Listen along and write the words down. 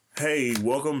Hey,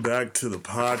 welcome back to the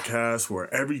podcast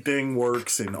where everything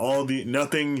works and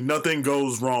nothing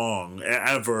goes wrong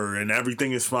ever and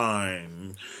everything is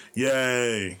fine.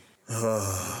 Yay.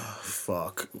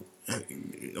 Fuck.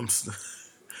 Welcome to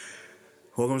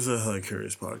the Hella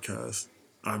Curious podcast.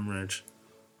 I'm Rich.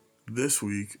 This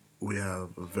week we have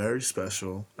a very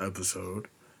special episode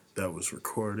that was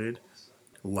recorded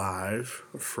live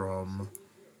from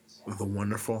the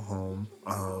wonderful home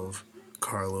of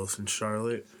Carlos and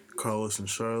Charlotte. Carlos and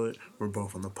Charlotte were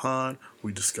both on the pod.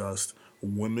 We discussed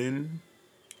women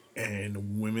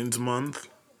and Women's Month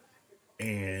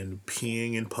and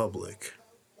peeing in public.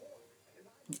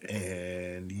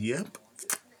 And yep.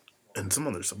 And some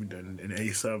other stuff we did in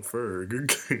ASAP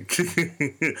Ferg.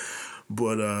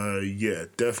 But yeah,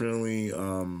 definitely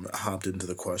hopped into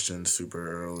the questions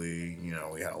super early. You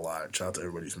know, we had a lot. Shout out to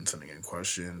everybody who's been sending in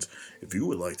questions. If you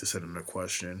would like to send in a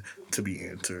question to be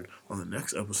answered on the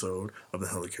next episode of the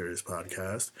Hella Curious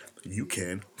Podcast, you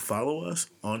can follow us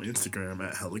on Instagram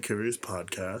at Hella Curious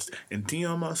Podcast and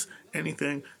DM us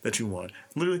anything that you want.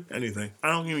 Literally anything.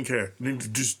 I don't even care.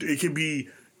 It could be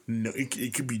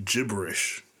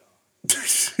gibberish.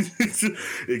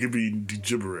 It could be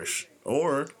gibberish.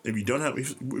 Or if you don't have,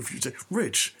 if you say,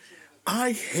 Rich,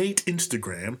 I hate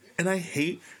Instagram and I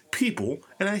hate people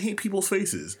and I hate people's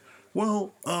faces.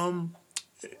 Well,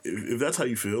 if that's how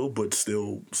you feel, but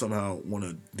still somehow want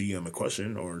to DM a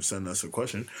question or send us a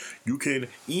question, you can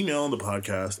email the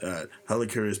podcast at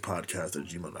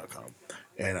hellacuriouspodcast@gmail.com.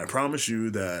 And I promise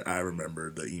you that I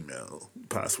remember the email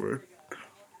password.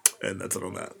 And that's it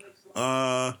on that.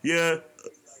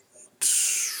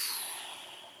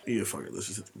 Yeah, fuck it. Let's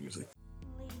just hit the music.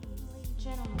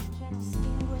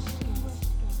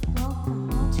 Welcome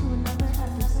to another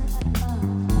episode of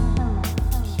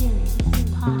Hella Curious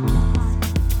Podcast.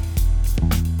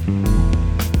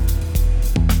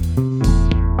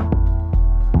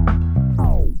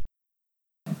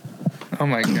 Oh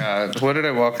my god, what did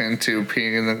I walk into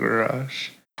peeing in the garage?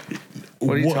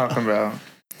 What are you talking about?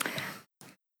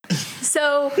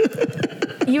 So,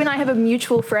 you and I have a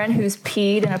mutual friend who's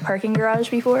peed in a parking garage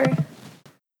before.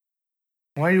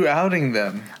 Why are you outing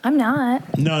them? I'm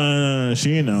not. No. She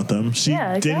didn't out them. She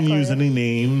didn't use any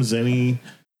names, any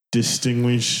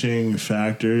distinguishing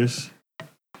factors.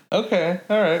 Okay,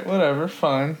 alright, whatever,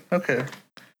 fine. Okay.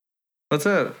 What's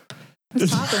up?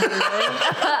 What's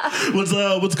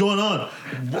going on?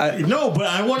 But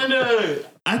I wanted to.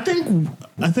 I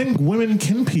think women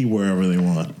can pee wherever they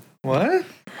want. What?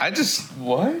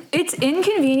 What? It's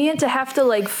inconvenient to have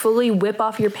to fully whip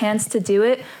off your pants to do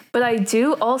it, but I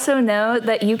do also know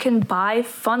that you can buy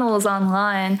funnels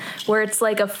online where it's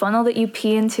like a funnel that you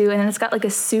pee into and then it's got a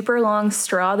super long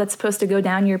straw that's supposed to go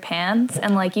down your pants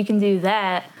and you can do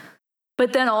that.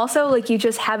 But then also you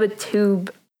just have a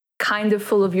tube kind of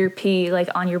full of your pee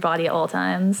on your body at all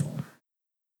times.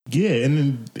 Yeah, and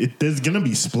then there's gonna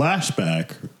be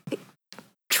splashback.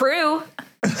 True.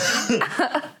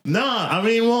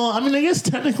 I guess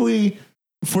technically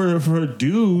for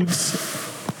dudes,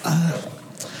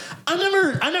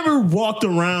 I never walked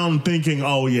around thinking,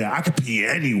 oh yeah, I could pee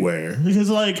anywhere,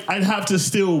 because I'd have to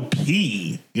still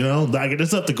pee, I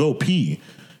just have to go pee,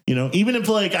 even if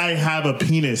I have a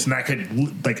penis and I could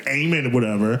aim it or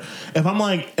whatever. If I'm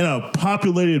in a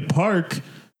populated park,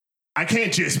 I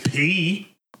can't just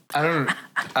pee. I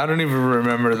don't even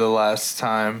remember the last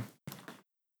time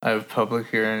I've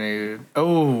public urinated.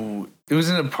 Oh, it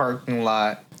was in a parking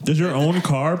lot. Does your own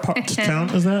car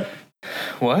count as that?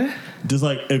 What? Does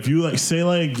if you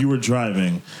say you were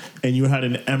driving and you had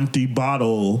an empty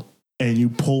bottle and you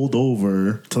pulled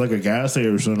over to a gas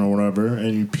station or whatever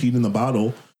and you peed in the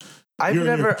bottle,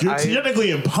 you're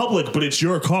technically in public, but it's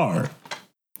your car.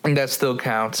 And that still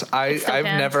counts. I've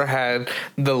never had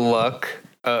the luck.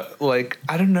 I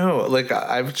don't know.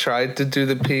 I've tried to do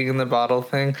the peeing in the bottle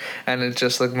thing, and it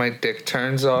just my dick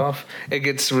turns off. It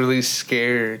gets really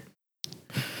scared.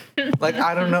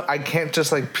 I don't know. I can't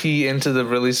just pee into the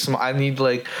really small. I need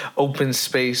open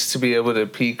space to be able to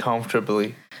pee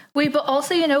comfortably. Wait, but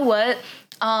also, you know what?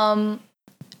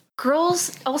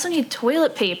 Girls also need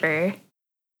toilet paper.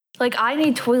 I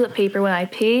need toilet paper when I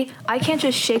pee. I can't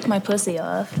just shake my pussy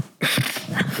off.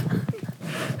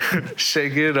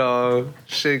 Shake it off.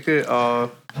 Shake it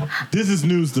off. This is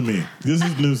news to me.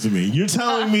 You're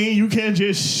telling me you can't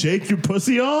just shake your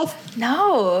pussy off?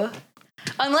 No.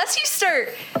 Unless you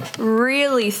start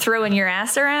really throwing your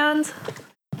ass around.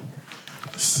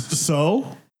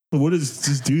 So? What is,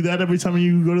 just do that every time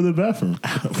you go to the bathroom?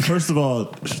 First of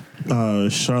all,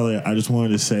 Charlotte, I just wanted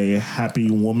to say Happy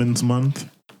Women's Month.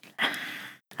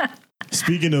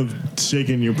 Speaking of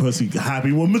shaking your pussy,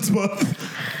 Happy Women's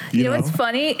Month. You know what's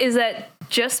funny is that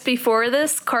just before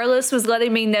this, Carlos was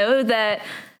letting me know that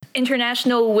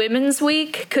International Women's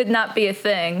Week could not be a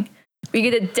thing. We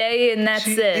get a day and that's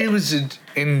it. It was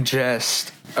in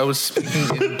jest. I was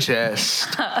speaking in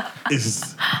jest.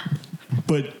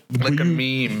 But like a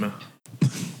meme.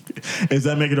 Does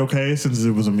that make it okay since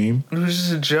it was a meme? It was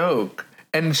just a joke.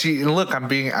 And look, I'm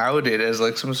being outed as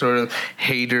like some sort of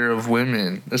hater of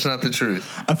women. That's not the truth.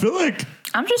 I feel like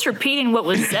I'm just repeating what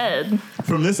was said.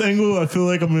 from this angle, I feel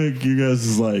like I'm like you guys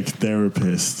is like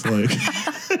therapist, like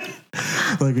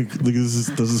like this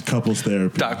is couples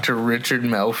therapy. Dr. Richard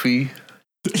Melfi.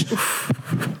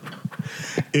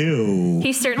 Ew.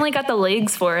 He certainly got the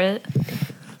legs for it.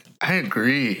 I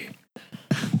agree.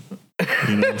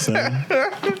 You know what I'm saying?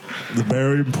 It's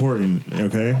very important,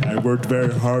 okay? I worked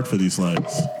very hard for these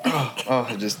legs. Oh,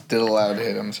 I just did a loud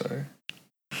hit. I'm sorry.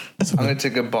 That's I'm okay. going to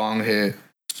take a bong hit.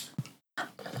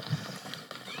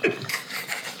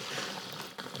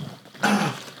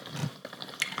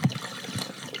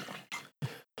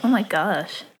 Oh my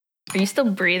gosh. Are you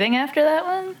still breathing after that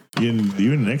one? You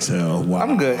didn't exhale. Wow.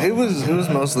 I'm good. It was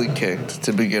mostly kicked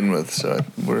to begin with, so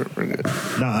we're good.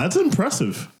 Nah, that's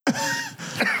impressive.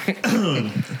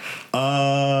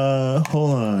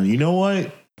 Hold on. You know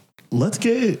what? Let's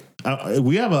get. I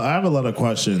have a lot of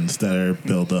questions that are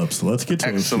built up, so let's get to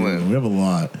Excellent. a few. We have a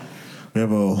lot. We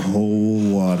have a whole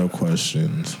lot of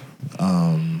questions.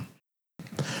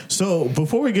 So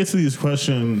before we get to these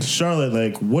questions, Charlotte,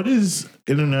 like, what is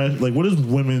what does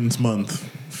Women's Month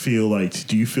feel like?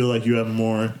 Do you feel like you have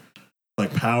more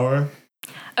like power?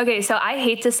 Okay, so I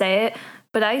hate to say it,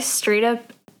 but I straight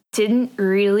up didn't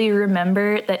really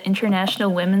remember that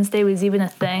International Women's Day was even a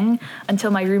thing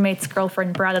until my roommate's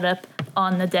girlfriend brought it up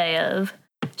on the day of.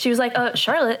 She was like,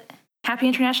 Charlotte, happy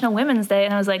International Women's Day.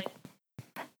 And I was like,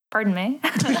 pardon me?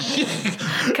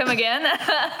 Come again?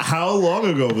 How long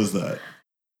ago was that?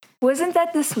 Wasn't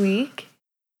that this week?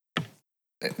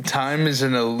 Time is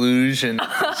an illusion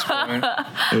at this point.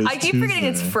 It was I keep forgetting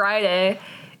it's Tuesday. Friday.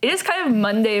 It is kind of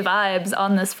Monday vibes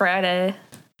on this Friday.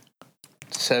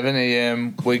 7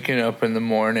 a.m., waking up in the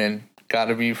morning.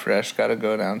 Gotta be fresh. Gotta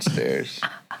go downstairs.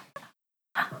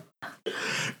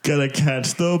 Gotta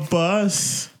catch the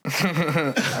bus.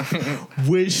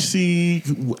 Which she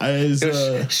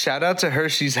is. Shout out to her.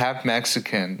 She's half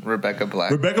Mexican. Rebecca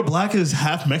Black. Rebecca Black is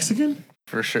half Mexican?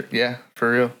 For sure. Yeah,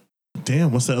 for real.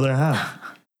 Damn, what's the other half?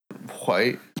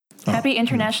 White. Happy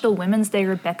International Women's Day,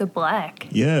 Rebecca Black.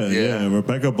 Yeah.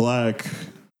 Rebecca Black.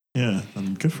 Yeah,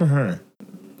 good for her.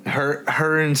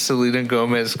 Her and Selena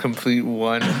Gomez complete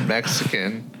one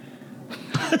Mexican.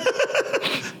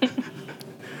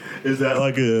 Is that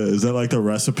like the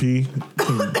recipe?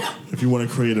 If you want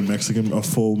to create a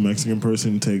full Mexican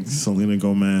person, take Selena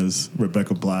Gomez,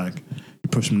 Rebecca Black, you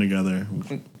push them together.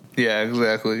 Yeah,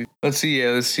 exactly. Let's see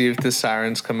if the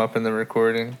sirens come up in the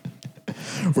recording.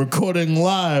 Recording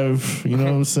live, you know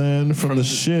what I'm saying? From the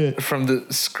shit. From the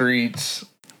screets.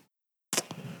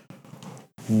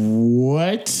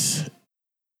 What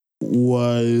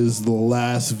was the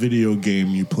last video game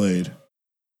you played?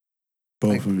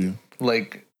 Both of you.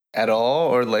 Like, at all,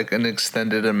 or like an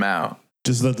extended amount?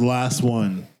 Just the last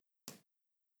one.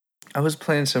 I was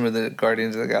playing some of the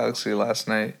Guardians of the Galaxy last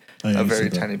night. Oh, yeah, A you very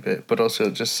said that. tiny bit, but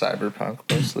also just Cyberpunk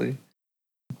mostly.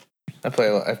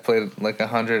 I've played like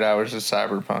 100 hours of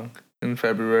Cyberpunk in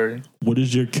February. What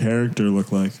does your character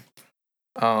look like?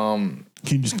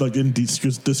 Can you just like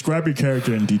just describe your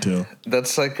character in detail?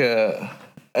 That's a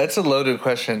loaded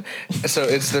question. So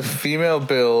it's the female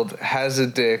build, has a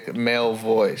dick, male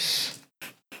voice.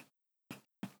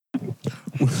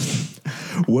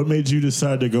 What made you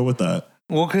decide to go with that?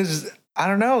 Well, because I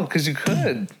don't know, because you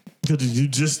could. Because you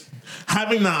just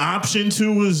having the option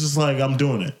to was just like, I'm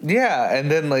doing it. Yeah, and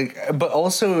then but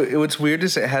also what's weird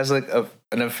is it has like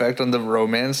an effect on the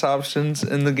romance options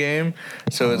in the game.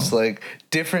 So it's like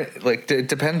different, like it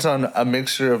depends on a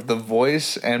mixture of the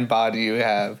voice and body you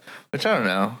have, which I don't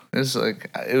know. It's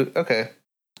like, okay.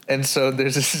 And so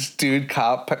there's this dude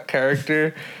cop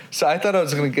character. So I thought I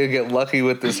was going to get lucky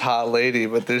with this hot lady,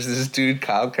 but there's this dude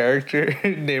cop character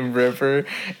named River.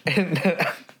 And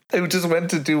I just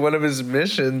went to do one of his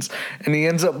missions and he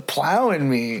ends up plowing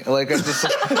me. Like, I just.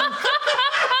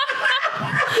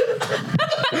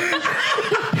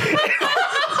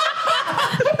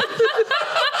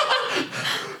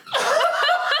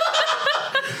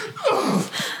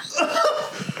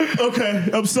 Okay,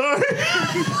 I'm sorry.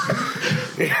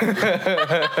 I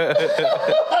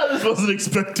just wasn't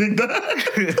expecting that.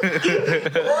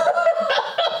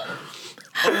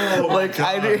 Like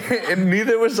I didn't, and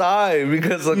neither was I,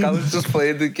 because like I was just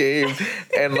playing the game,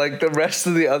 and like the rest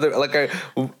of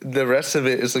the rest of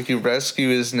it is like you rescue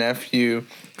his nephew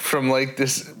from like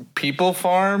this people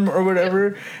farm or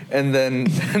whatever, and then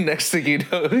next thing you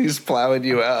know, he's plowing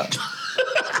you out.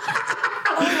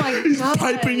 Oh my He's god.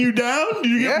 piping you down?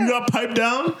 You got piped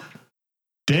down?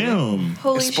 Damn.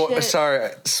 Holy shit.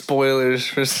 Sorry, spoilers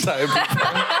for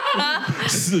Cyberpunk.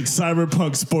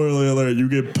 Cyberpunk spoiler alert, you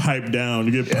get piped down.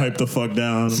 You get piped the fuck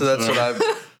down. So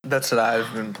that's what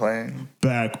I've been playing.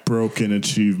 Back broken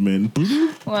achievement.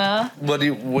 Well, What do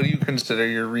you consider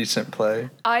your recent play?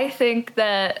 I think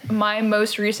that my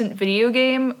most recent video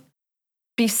game,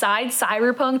 besides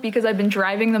Cyberpunk, because I've been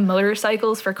driving the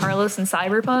motorcycles for Carlos and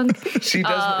Cyberpunk. She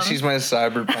does. She's my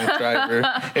Cyberpunk driver.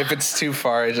 If it's too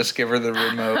far, I just give her the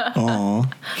remote.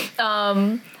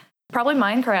 Aw. Probably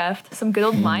Minecraft. Some good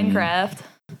old Minecraft.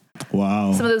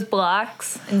 Wow. Some of those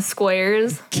blocks and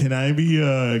squares. Can I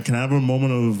have a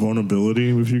moment of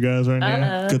vulnerability with you guys right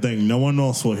now? Good thing no one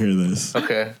else will hear this.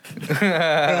 Okay.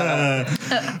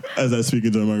 As I speak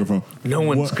into the microphone. No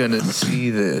one's gonna see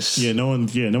this. Yeah, no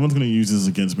one's gonna use this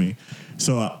against me.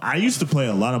 So I used to play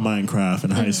a lot of Minecraft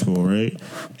in high school, right?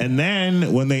 And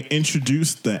then when they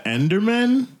introduced the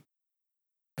Endermen,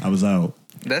 I was out.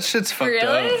 That shit's fucked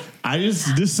Really? up.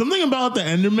 There's something about the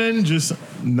Endermen, just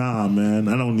nah, man.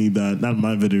 I don't need that. Not in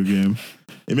my video game.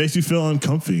 It makes you feel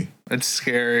uncomfy. It's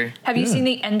scary. Have you seen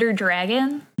the Ender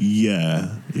Dragon?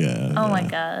 Yeah. Oh my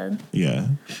god. Yeah.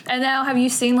 And now have you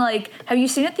seen that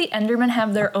the Endermen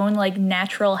have their own like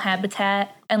natural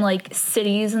habitat and like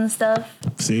cities and stuff?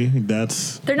 See,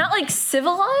 that's They're not like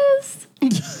civilized.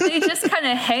 They just kind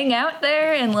of hang out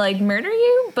there and like murder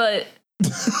you, but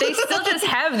they still just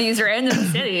have these random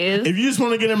cities. if you just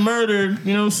want to get murdered,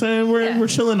 you know what I'm saying? We're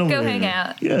chilling over Go here. hang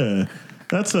out. Yeah.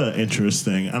 That's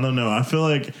interesting. I don't know. I feel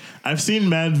like I've seen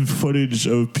mad footage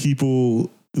of people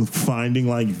finding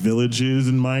like villages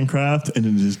in Minecraft and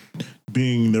then just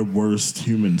being their worst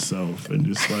human self and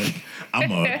just like, I'm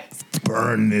gonna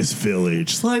burn this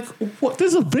village. It's like, what?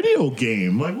 There's a video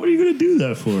game. Like, what are you gonna do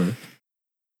that for?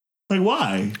 Like,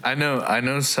 why? I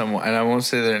know someone, and I won't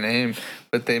say their name,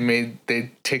 but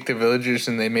they take the villagers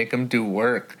and they make them do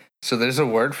work. So there's a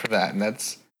word for that, and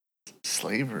that's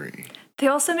slavery. They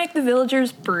also make the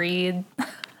villagers breed.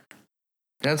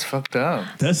 That's fucked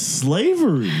up. That's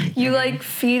slavery. You like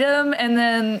feed them and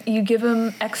then you give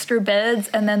them extra beds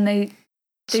and then they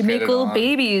Spit make it little on.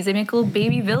 babies. They make little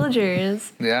baby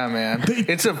villagers. Yeah, man.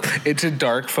 It's a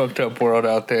dark, fucked up world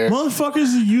out there.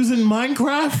 Motherfuckers are using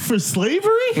Minecraft for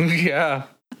slavery? Yeah.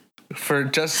 For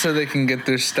just so they can get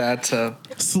their stats up.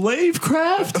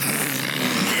 Slavecraft?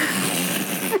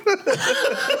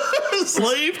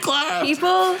 Slave class?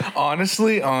 People,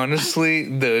 Honestly,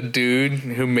 the dude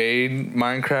who made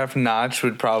Minecraft, Notch,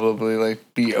 would probably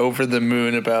like be over the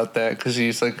moon about that because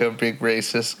he's like a big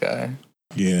racist guy.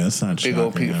 Yeah, that's not Big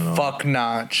old shocking people. at all. Fuck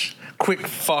Notch. Quick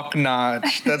fuck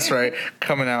Notch. That's right.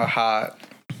 Coming out hot.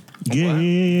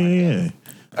 Yeah.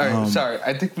 All right, sorry.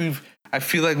 I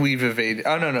feel like we've evaded.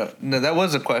 Oh, no. That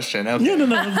was a question. Okay. Yeah, no.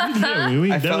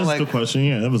 That felt was like- the question.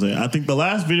 Yeah, that was it. I think the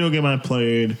last video game I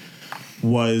played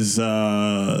was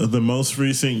the most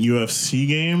recent UFC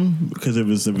game because it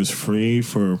was free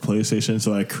for PlayStation.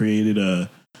 So I created a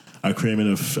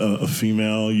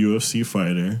female UFC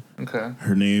fighter. Okay.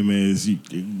 Her name is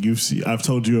UFC. I've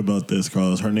told you about this,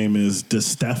 Carlos. Her name is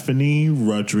DeStephanie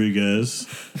Rodriguez.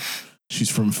 She's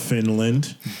from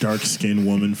Finland. Dark skinned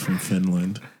woman from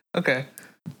Finland. Okay.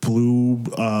 Blue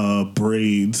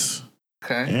braids.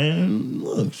 Okay. And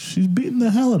look, she's beating the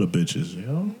hell out of bitches, you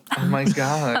know? Oh my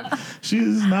god.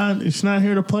 She's not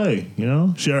here to play, you know?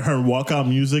 Her walkout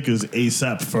music is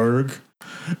ASAP Ferg.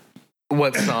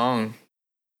 What song?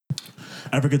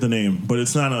 I forget the name, but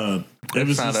it's not a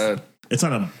it's not a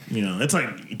it's like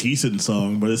a decent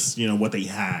song, but it's what they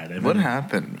had. What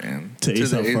happened, man? To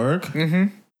ASAP Ferg?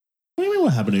 Mm-hmm. What do you mean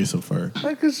what happened to ASAP Ferg?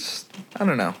 Like it's, I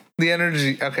don't know. The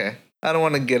energy. Okay. I don't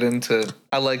want to get into.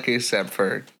 I like ASAP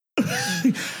Ferg.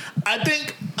 I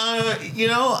think,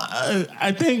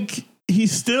 I think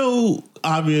he's still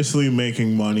obviously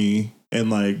making money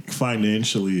and like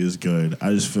financially is good.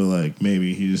 I just feel like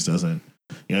maybe he just doesn't,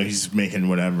 he's making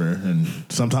whatever. And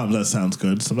sometimes that sounds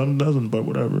good, sometimes it doesn't, but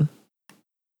whatever.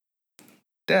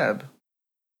 Dab.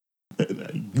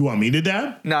 You want me to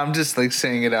dab? No, I'm just like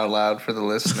saying it out loud for the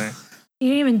listener. you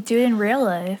didn't even do it in real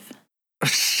life.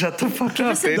 Shut the fuck Give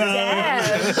up, us a baby.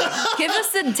 dab. Give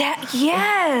us a dab.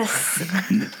 Yes.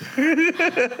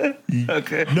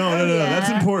 Okay. No. Yeah. That's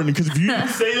important because if you didn't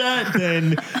say that,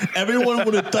 then everyone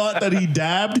would have thought that he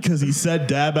dabbed because he said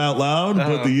dab out loud,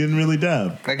 but he didn't really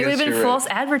dab. I It guess would have been you're false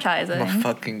right. advertising. I'm a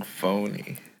fucking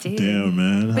phony. Dude. Damn,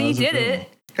 man. But you How's did feel? it.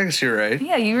 I guess you're right.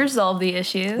 Yeah, you resolved the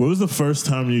issue. What was the first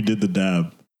time you did the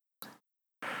dab?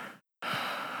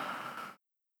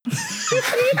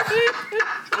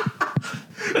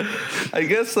 I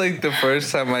guess like the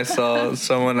first time I saw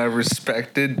someone I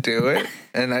respected do it,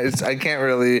 and I can't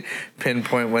really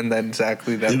pinpoint when that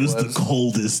exactly that It was was. the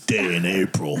coldest day in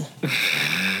April.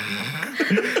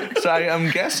 So I'm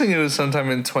guessing it was sometime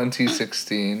in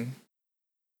 2016.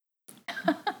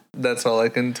 That's all I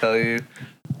can tell you.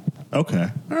 Okay.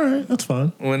 All right. That's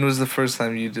fine. When was the first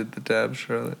time you did the dab,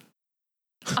 Charlotte?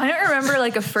 I don't remember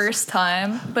like a first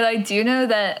time, but I do know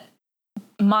that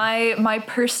my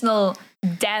personal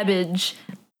dabbage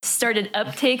started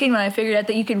uptaking when I figured out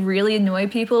that you could really annoy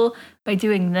people by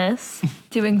doing this,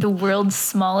 doing the world's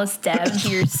smallest dab to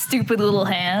your stupid little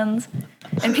hands,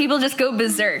 and people just go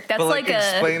berserk. That's But like,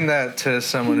 explain that to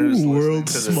someone who's listening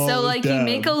World's to this. small- so like dab. you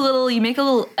make a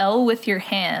little L with your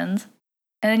hand,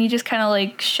 and then you just kind of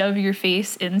like shove your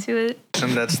face into it,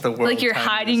 And that's the world. like you're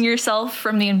hiding yourself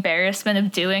from the embarrassment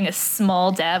of doing a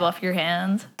small dab off your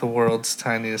hand. the world's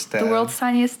tiniest dab. The world's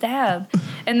tiniest dab.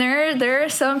 And there are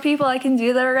some people I can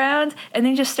do that around, and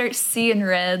they just start seeing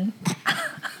red.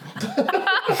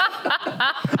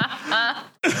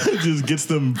 It just gets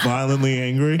them violently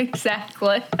angry.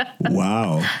 Exactly.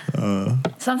 Wow.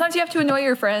 Sometimes you have to annoy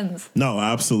your friends. No,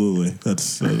 absolutely.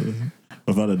 That's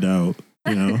without a doubt.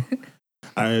 You know,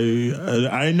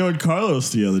 I annoyed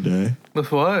Carlos the other day.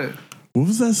 With what? What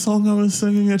was that song I was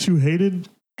singing that you hated?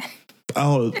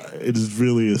 Oh, it is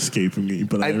really escaping me.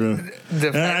 But I remember. The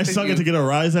And I fact that sung you- it to get a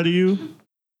rise out of you.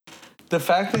 The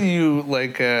fact that you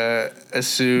like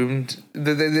assumed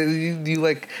that you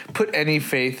like put any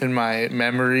faith in my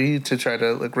memory to try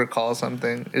to like recall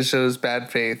something, it shows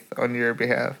bad faith on your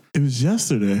behalf. It was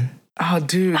yesterday. Oh,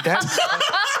 dude, that's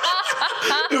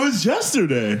It was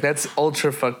yesterday. that's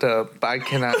ultra fucked up. I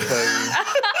cannot tell you.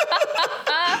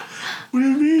 What do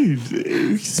you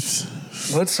mean?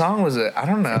 What song was it? I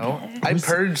don't know. I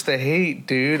purged the hate,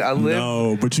 dude. I live.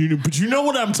 No, but you know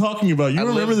what I'm talking about. You I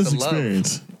remember live this the love.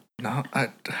 experience. No,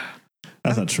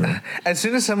 That's not true. as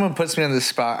soon as someone puts me on the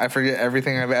spot, I forget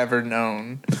everything I've ever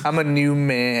known. I'm a new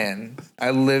man.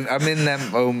 I'm in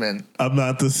that moment. I'm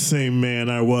not the same man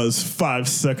I was 5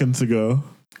 seconds ago.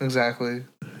 Exactly.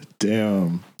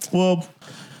 Damn. Well,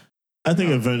 I think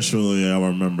eventually I'll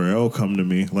remember. It'll come to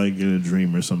me like in a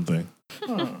dream or something.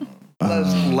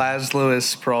 Laszlo is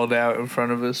sprawled out in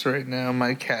front of us right now.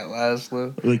 My cat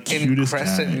Laszlo, The in cutest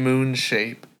crescent cat. moon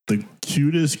shape. The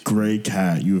cutest gray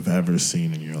cat you have ever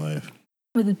seen in your life.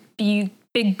 With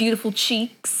big, beautiful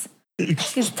cheeks.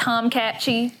 His tomcat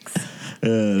cheeks.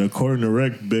 And according to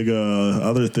Rick, big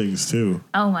other things too.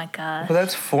 Oh my god. But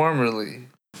that's formerly.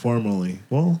 Formally.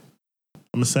 Well,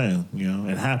 I'm just saying,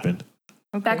 it happened.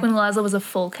 Back when Laszlo was a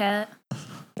full cat.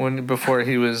 Before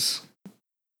he was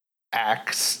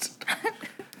axed.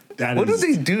 That What do is-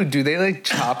 they do? Do they like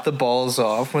chop the balls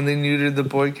off when they neuter the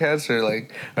boy cats, or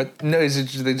like no? Is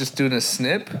it they just doing a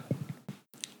snip?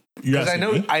 You Because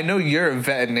asking me? I know you're a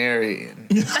veterinarian.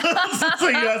 That's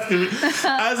what you asking me.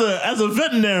 As a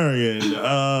veterinarian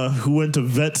who went to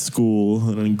vet school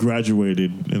and then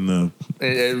graduated in the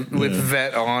With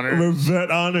vet honor. vet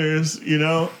honors,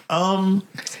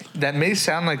 That may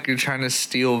sound like you're trying to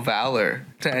steal valor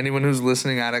to anyone who's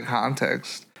listening out of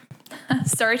context.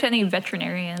 Sorry to any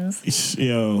veterinarians.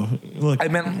 look, I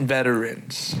meant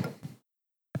veterans.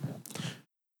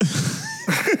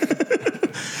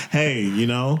 hey,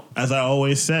 as I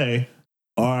always say,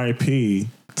 R.I.P.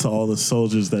 to all the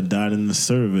soldiers that died in the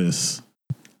service.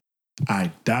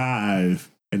 I dive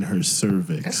in her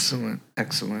cervix.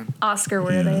 Excellent. Oscar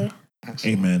worthy.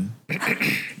 Amen.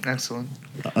 Excellent.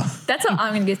 That's how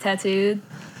I'm gonna get tattooed.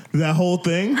 That whole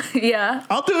thing, Yeah.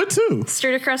 I'll do it too.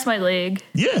 Straight across my leg.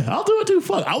 Yeah, I'll do it too.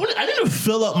 Fuck, I need to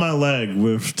fill up my leg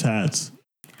with tats.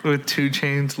 With 2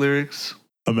 Chainz lyrics.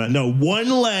 No, one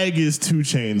leg is 2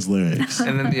 Chainz lyrics.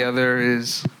 And then the other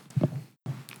is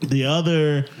The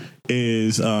other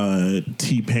is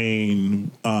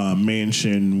T-Pain,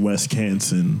 Mansion,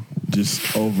 Wisconsin,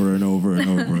 just over and over and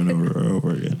over and over and over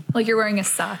again. Like you're wearing a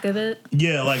sock of it.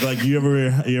 Yeah, like you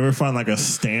ever find like a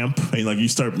stamp and like you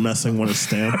start messing with a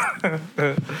stamp?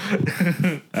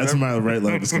 That's where my right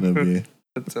leg is gonna be.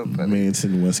 that's so funny.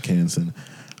 Manson, Wisconsin.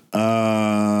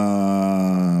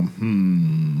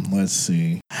 Let's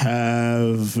see.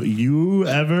 Have you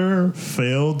ever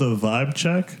failed a vibe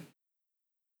check?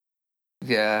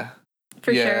 Yeah.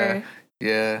 For sure.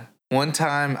 Yeah. One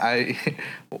time okay,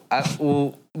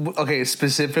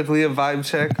 specifically a vibe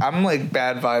check. I'm like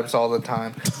bad vibes all the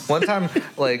time. One time,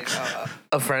 like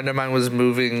a friend of mine was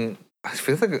moving, I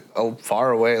feel like far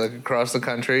away, like across the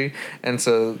country. And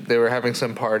so they were having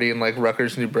some party in like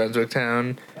Rutgers, New Brunswick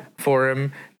town for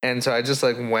him. And so I just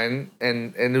like went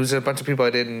and it was a bunch of people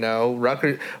I didn't know.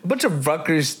 A bunch of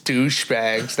Rutgers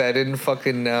douchebags that I didn't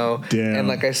fucking know. Damn. And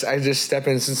like I just stepped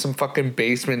into some fucking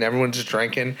basement, everyone's just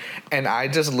drinking, and I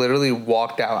just literally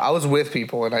walked out. I was with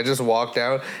people and I just walked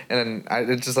out, and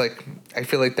it's just like I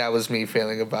feel like that was me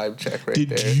failing a vibe check right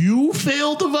there. Did you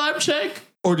fail the vibe check?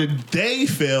 Or did they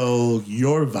fail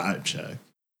your vibe check?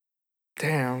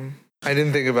 Damn. I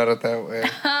didn't think about it that way.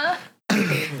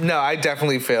 No, I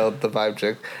definitely failed the vibe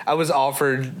check. I was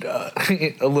offered a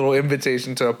little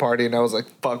invitation to a party, and I was like,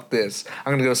 fuck this.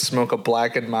 I'm going to go smoke a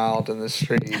Black and Mild in the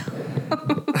street.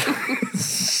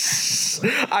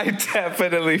 I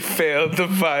definitely failed the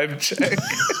vibe check.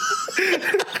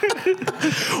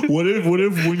 What if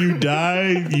when you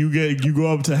die you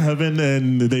go up to heaven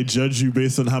and they judge you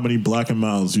based on how many Black and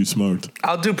Milds you smoked?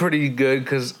 I'll do pretty good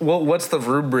because, well, what's the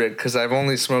rubric? Because I've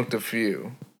only smoked a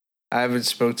few. I haven't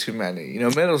smoked too many. You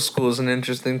know, middle school is an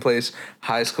interesting place.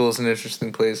 High school is an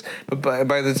interesting place. But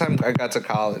by the time I got to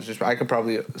college, I could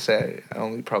probably say I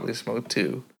only probably smoked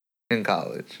 2 in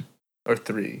college. Or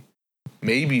 3.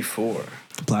 Maybe 4.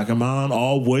 Black and Mild,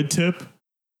 all wood tip?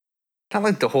 Not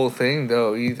like the whole thing,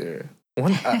 though, either.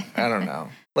 I don't know.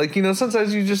 Like, you know,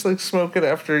 sometimes you just, like, smoke it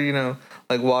after, you know,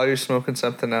 like, while you're smoking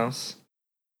something else.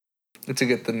 To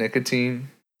get the nicotine.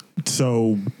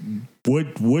 So,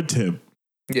 wood tip?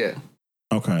 Yeah.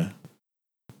 Okay.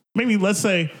 Maybe let's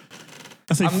say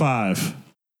 5.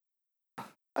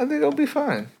 I think I'll be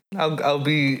fine. I'll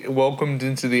be welcomed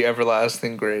into the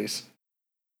everlasting grace.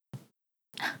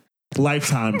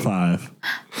 Lifetime 5.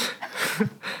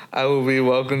 I will be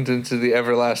welcomed into the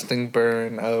everlasting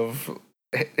burn of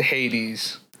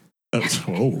Hades.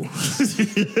 Whoa.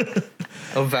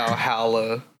 Of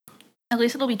Valhalla. At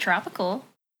least it'll be tropical.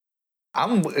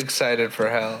 I'm excited for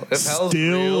hell. If hell's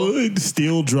real,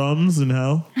 steel drums in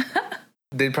hell.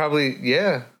 they'd probably,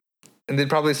 yeah. And they'd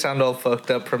probably sound all fucked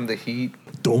up from the heat.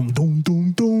 Dum dum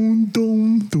dum dum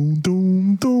dum dum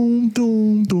dum dum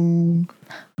dum dum.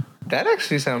 That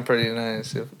actually sound pretty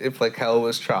nice if like hell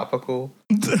was tropical.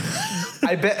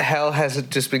 I bet hell hasn't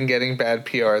just been getting bad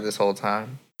PR this whole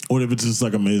time. What if it's just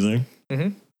like amazing?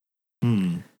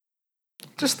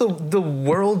 Just the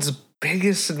world's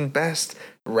biggest and best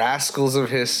rascals of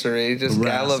history, just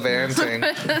gallivanting.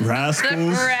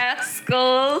 Rascals?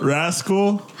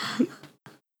 Rascal.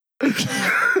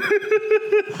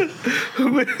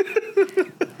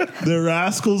 They're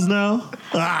rascals now?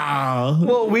 Ah.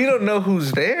 Well, we don't know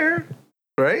who's there,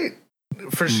 right?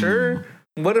 For sure.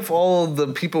 What if all the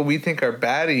people we think are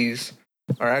baddies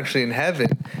are actually in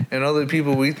heaven, and all the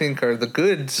people we think are the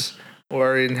goods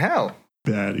are in hell?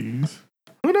 Baddies.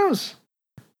 Who knows?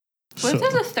 What if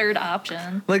there's a third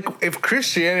option? Like, if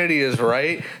Christianity is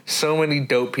right, so many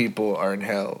dope people are in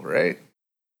hell, right?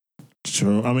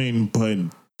 Sure. I mean, but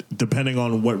depending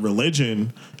on what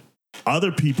religion,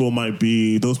 other people might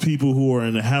be, those people who are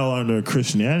in hell under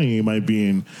Christianity might be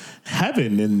in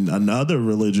heaven in another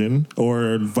religion,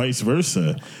 or vice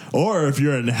versa. Or if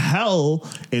you're in hell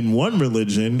in one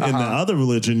religion, in the other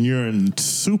religion, you're in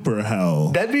super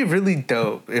hell. That'd be really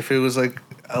dope if it was like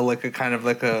a kind of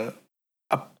like a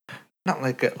not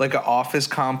like an office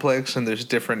complex, and there's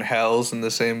different hells in the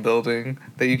same building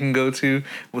that you can go to.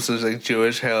 So there's like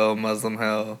Jewish hell, Muslim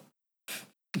hell,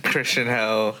 Christian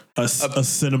hell, a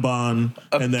Cinnabon,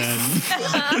 and then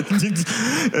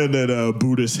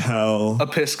Buddhist hell,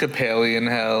 Episcopalian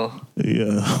hell.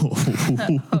 Yeah.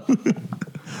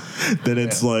 Then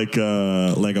it's like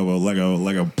a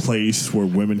place where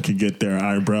women can get their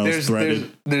eyebrows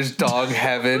threaded. There's dog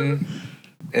heaven,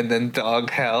 and then dog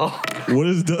hell. What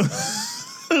is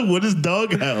what is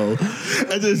dog hell?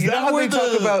 And is you know how they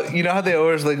talk about? You know how they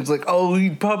always like, it's like, oh,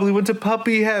 he probably went to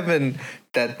puppy heaven.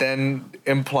 That then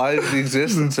implies the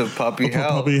existence of puppy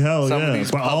hell. Puppy hell, some yeah. of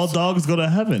these but all dogs go to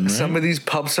heaven, right? Some of these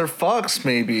pups are fucks,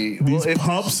 maybe. These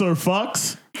pups are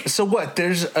fucks? So what?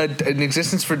 There's an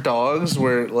existence for dogs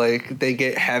where like they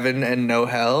get heaven and no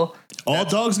hell. All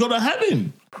dogs go to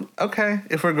heaven. Okay,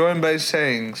 if we're going by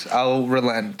sayings, I'll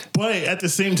relent. But at the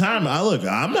same time,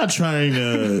 I'm not trying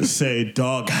to say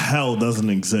dog hell doesn't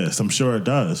exist. I'm sure it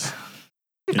does.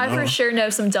 I for sure know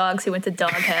some dogs who went to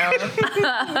dog hell.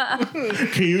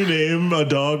 Can you name a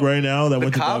dog right now that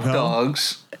went to dog hell?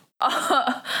 Dogs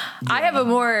I have a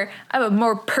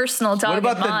more personal dog in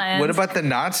mind. What about the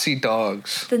Nazi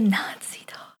dogs? the Nazi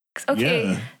dogs? Okay,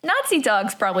 Yeah. Nazi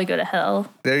dogs probably go to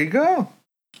hell. There you go.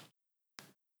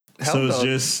 So Hell dog.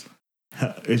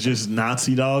 it's just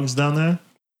Nazi dogs down there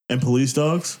and police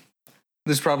dogs.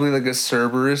 There's probably like a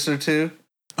Cerberus or two.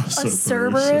 A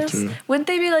Cerberus? Wouldn't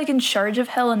they be like in charge of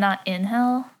hell and not in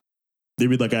hell? They'd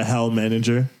be like a hell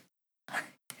manager.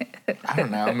 I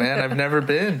don't know, man. I've never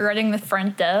been. Running the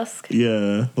front desk.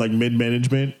 Yeah, like mid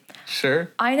management. Sure.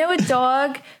 I know a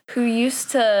dog who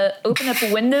used to open up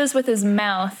windows with his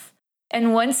mouth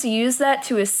and once used that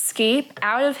to escape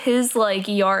out of his like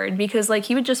yard because like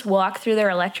he would just walk through their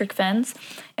electric fence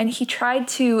and he tried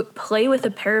to play with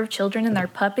a pair of children and their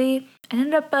puppy and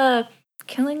ended up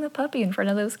killing the puppy in front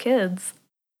of those kids.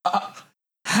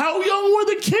 How young were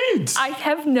the kids? I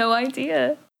have no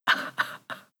idea.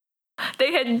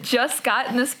 They had just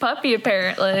gotten this puppy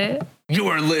apparently. You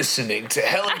are listening to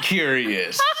Hella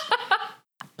Curious.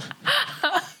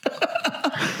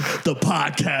 The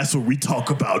podcast where we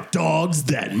talk about dogs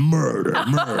that murder.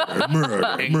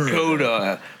 And go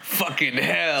to fucking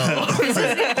hell.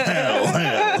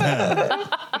 Hell.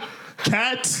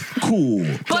 Cats, cool.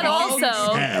 But Dogs,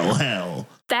 also- hell.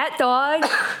 That dog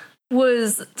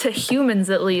was, to humans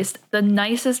at least, the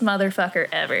nicest motherfucker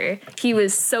ever. He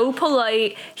was so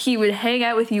polite. He would hang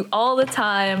out with you all the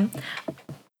time.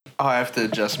 Oh, I have to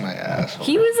adjust my ass.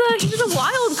 He was a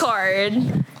wild card.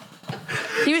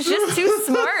 He was just too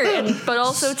smart, but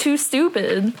also too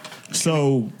stupid.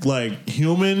 So, like,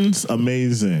 humans,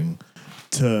 amazing.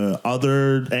 To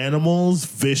other animals,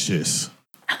 vicious.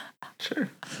 Sure.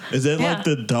 Is that Yeah. like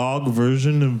the dog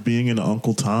version of being an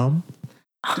Uncle Tom?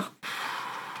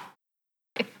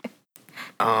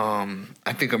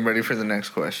 I think I'm ready for the next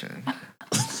question.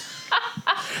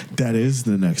 That is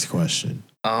the next question.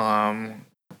 I'm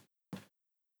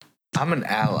an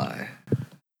ally.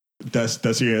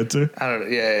 That's your answer? I don't know.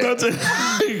 Yeah. That's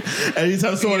it.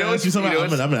 Anytime someone asks you something,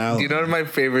 I'm an ally. You know what my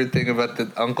favorite thing about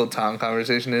the Uncle Tom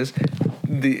conversation is?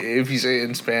 If you say it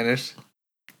in Spanish,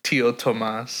 Tío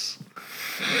Tomás.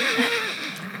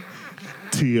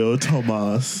 Tío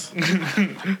Tomás.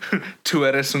 Tú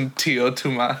eres un tío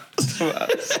Tomás.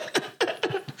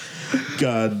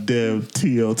 Goddamn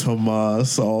Tío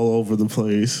Tomás all over the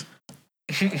place.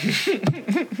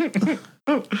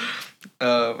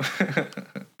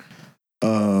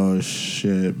 Oh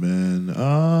shit, man.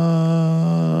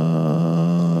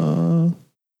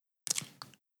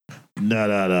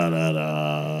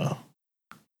 Nah.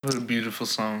 What a beautiful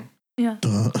song. Yeah.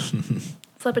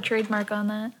 Slap a trademark on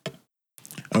that.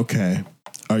 Okay.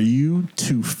 Are you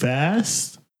too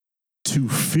fast, too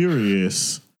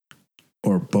furious,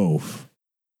 or both?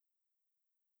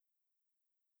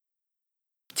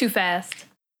 Too fast.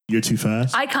 You're too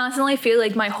fast? I constantly feel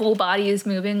like my whole body is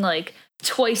moving like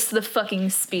twice the fucking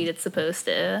speed it's supposed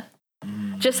to.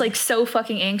 Just like so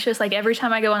fucking anxious. Like every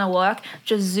time I go on a walk,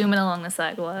 just zooming along the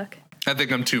sidewalk. I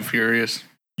think I'm too furious.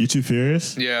 You too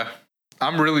furious? Yeah.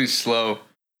 I'm really slow.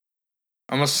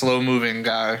 I'm a slow moving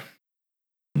guy.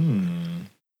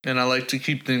 And I like to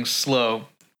keep things slow,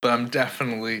 but I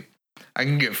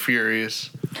can get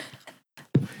furious.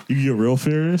 You get real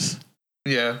furious?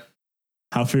 Yeah.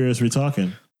 How furious are we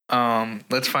talking?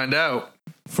 Let's find out.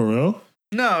 For real?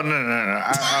 No.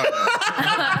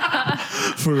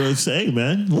 For real? Hey,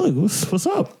 man, look, what's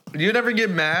up? You never get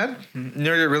mad? You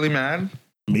never get really mad?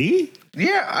 Me?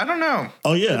 Yeah, I don't know.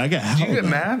 Oh, yeah, I get Do you get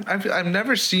mad? I've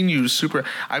never seen you super.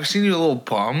 I've seen you a little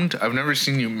bummed. I've never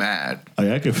seen you mad. Oh,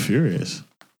 yeah, I get furious.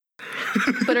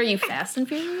 But are you fast and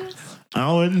furious?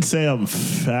 I wouldn't say I'm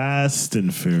fast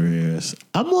and furious.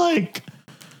 I'm like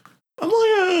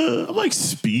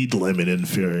speed limit and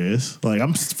furious. Like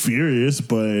I'm furious,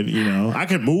 but I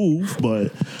can move,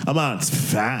 but I'm not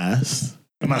fast.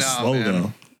 I'm not slow man.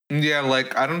 though. Yeah,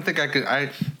 like I don't think I could. I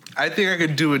think I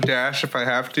could do a dash if I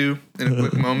have to in a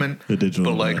quick moment. The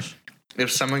digital but like, dash.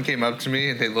 if someone came up to me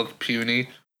and they looked puny,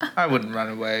 I wouldn't run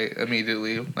away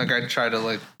immediately. Like I'd try to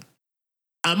like.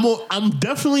 I'm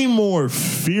definitely more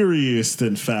furious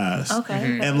than fast.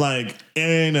 Okay. And like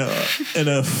in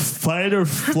a fight or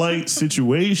flight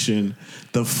situation,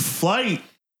 the flight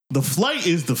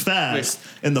is the fast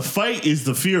and the fight is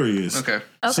the furious. Okay.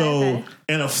 So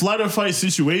in a flight or fight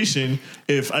situation,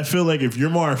 if I feel like if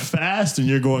you're more fast and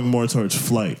you're going more towards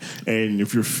flight, and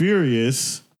if you're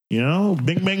furious,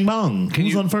 bing bang bong.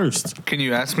 Who's on first? Can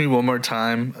you ask me one more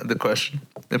time the question?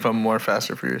 If I'm more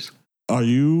fast or furious? Are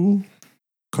you,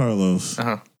 Carlos, Uh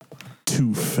huh.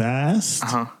 too fast Uh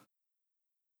huh.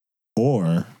 or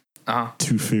Uh huh.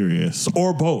 too furious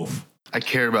or both? I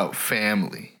care about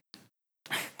family.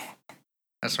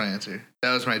 That's my answer.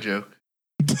 That was my joke.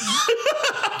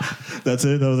 That's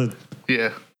it. That was it.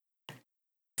 Yeah.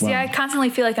 See, Wow. I constantly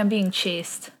feel like I'm being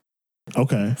chased.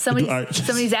 Okay.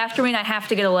 Somebody's after me and I have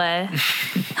to get away.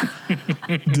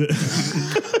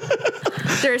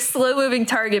 They're a slow-moving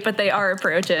target, but they are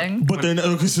approaching. But they're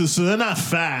okay, so they're not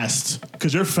fast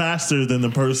because you're faster than the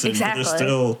person. Exactly. But they're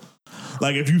still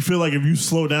like if you feel like if you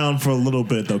slow down for a little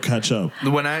bit, they'll catch up.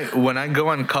 When I go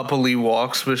on coupley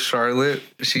walks with Charlotte,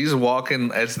 she's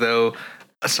walking as though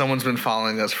someone's been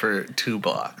following us for 2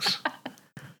 blocks.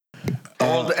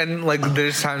 And like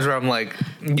there's times where I'm like,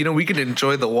 we could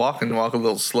enjoy the walk and walk a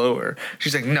little slower.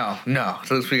 She's like, no,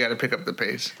 so we got to pick up the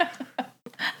pace.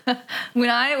 When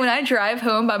I drive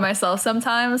home by myself,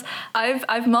 sometimes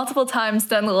I've multiple times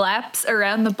done laps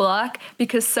around the block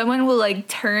because someone will like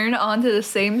turn onto the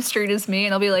same street as me,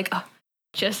 and I'll be like, oh,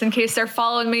 just in case they're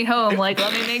following me home, like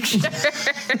let me make sure.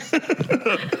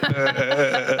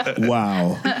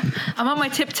 Wow. I'm on my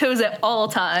tiptoes at all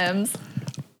times.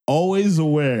 Always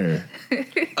aware.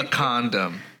 A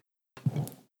condom.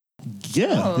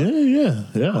 Yeah, Oh.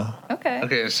 yeah. Okay.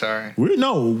 Okay, sorry.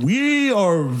 We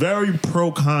are very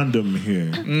pro condom here.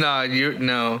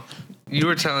 You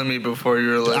were telling me before you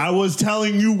were like, I was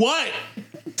telling you what?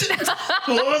 What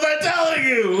was I telling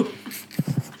you?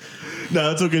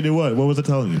 No, it's okay. What was I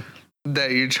telling you?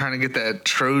 that you're trying to get that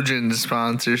Trojan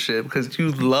sponsorship because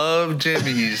you love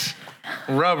Jimmy's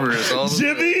rubbers.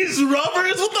 Jimmy's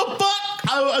rubbers? What the fuck?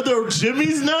 Are there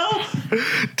Jimmy's now?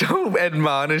 Don't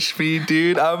admonish me,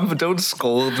 dude. Don't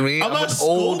scold me. I'm not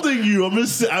scolding you.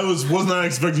 Was not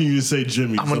expecting you to say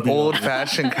Jimmy's. I'm an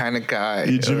old-fashioned kind of guy.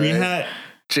 Your Jimmy right? hat.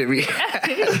 Jimmy.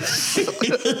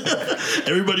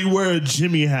 Everybody wear a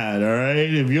Jimmy hat, all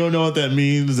right? If you don't know what that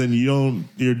means, then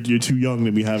you're too young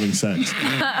to be having sex.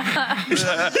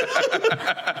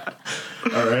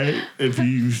 All right? That's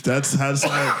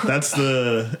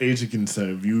the age of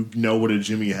consent. If you know what a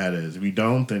Jimmy hat is. If you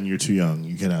don't, then you're too young.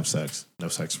 You can't have sex. No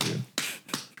sex for you.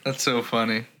 That's so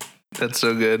funny. That's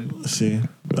so good. See?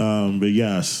 But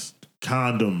yes,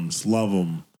 condoms, love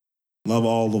them. Love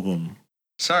all of them.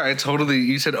 Sorry,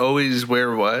 you said always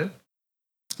wear what?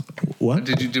 What?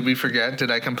 Did we forget? Did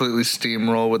I completely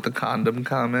steamroll with the condom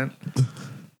comment?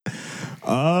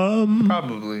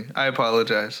 Probably. I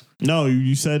apologize. No,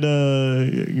 you said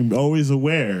you're always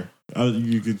aware.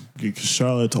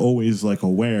 Charlotte's always like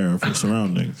aware of her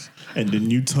surroundings. And then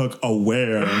you took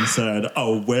aware and said,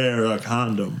 wear a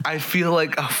condom. I feel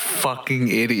like a fucking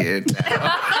idiot.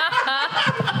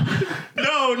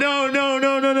 No.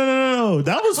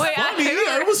 That was funny.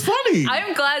 It was funny.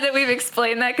 I'm glad that we've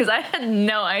explained that because I had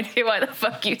no idea why the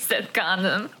fuck you said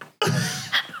condom.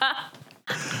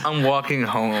 I'm walking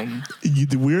home.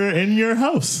 We're in your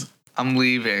house. I'm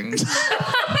leaving.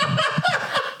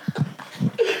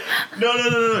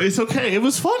 No. It's okay. It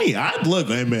was funny. I loved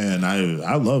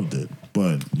it.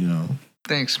 But,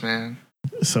 Thanks, man.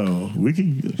 So we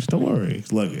can, don't worry.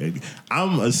 Look,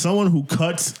 I'm someone who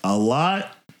cuts a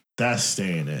lot. That's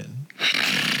staying in.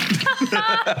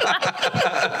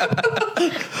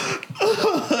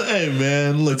 Hey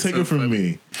man, look, take it from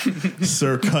me.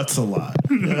 Sir cuts a lot.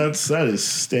 That is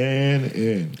staying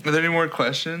in. Are there any more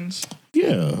questions?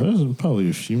 Yeah, there's probably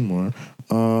a few more.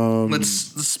 Let's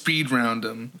speed round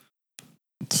them.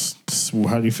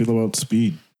 How do you feel about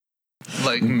speed?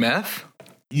 Like meth?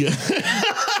 Yeah.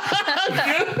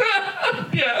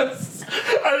 Yes.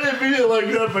 I didn't mean it like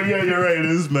that, but yeah, you're right. It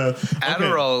is meth.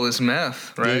 Adderall is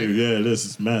meth, right? Yeah, it is.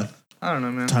 It's meth. I don't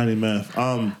know, man. Tiny meth.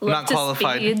 Not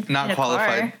qualified. Not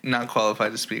qualified. Car. Not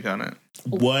qualified to speak on it.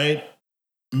 What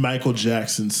Michael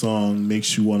Jackson song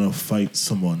makes you want to fight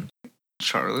someone?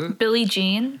 Charlotte. Billie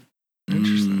Jean.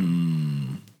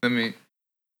 Interesting. Let me.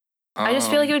 I just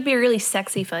feel like it would be a really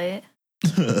sexy fight.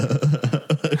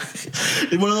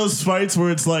 One of those fights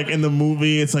where it's like in the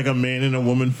movie, it's like a man and a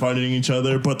woman fighting each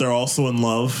other, but they're also in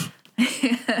love.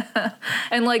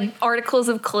 And like articles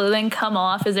of clothing come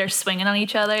off as they're swinging on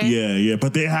each other. Yeah,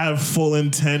 but they have full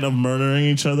intent of murdering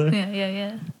each other.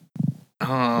 Yeah.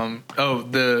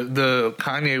 The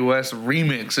Kanye West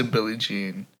remix of Billie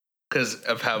Jean because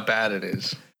of how bad it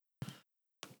is.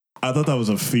 I thought that was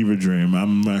a fever dream.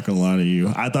 I'm not gonna lie to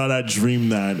you. I thought I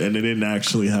dreamed that, and it didn't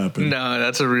actually happen. No,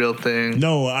 that's a real thing.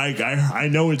 No, I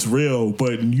know it's real,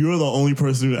 but you're the only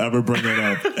person who ever bring it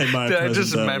up in my Did I presence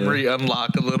just ever. memory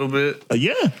unlock a little bit?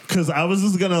 Yeah, because I was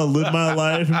just gonna live my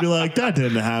life and be like, that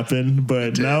didn't happen.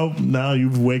 But now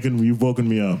you've woken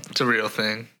me up. It's a real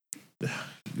thing.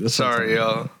 That's Sorry,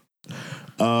 y'all.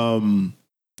 I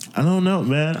don't know,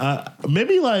 man.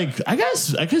 Maybe like I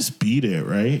guess beat it,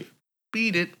 right?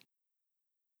 Beat it.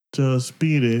 Just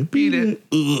beat it. Beat it.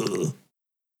 Ugh.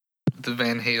 the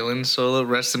Van Halen solo.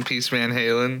 Rest in peace, Van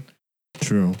Halen.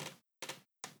 True.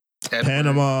 Edward.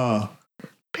 Panama.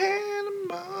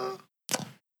 Panama.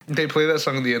 They play that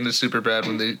song at the end of Superbad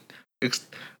when they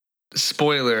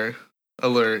spoiler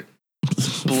alert,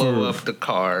 blow up the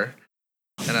car.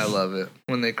 And I love it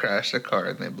when they crash the car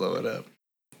and they blow it up.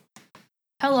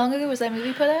 How long ago was that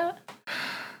movie put out?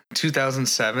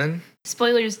 2007.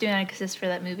 Spoilers do not exist for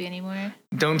that movie anymore.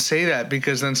 Don't say that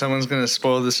because then someone's going to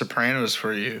spoil The Sopranos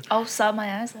for you. I'll sob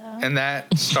my eyes out. And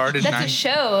that started. That's a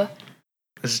show.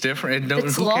 It's different.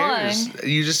 It's who long. cares?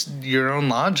 You just your own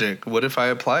logic. What if I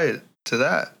apply it to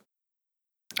that?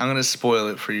 I'm going to spoil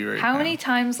it for you right How now. many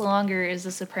times longer is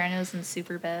The Sopranos and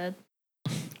Superbad?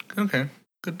 Okay.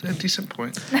 Good, a decent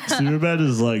point. Superbad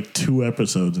is like 2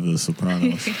 episodes of The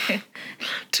Sopranos.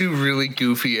 2 really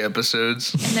goofy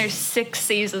episodes. And there's 6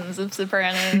 seasons of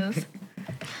Sopranos.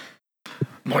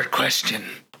 More question.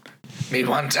 Me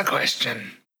wants a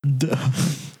question.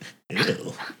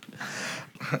 Ew.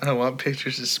 I want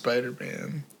pictures of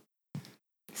Spider-Man.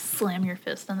 Slam your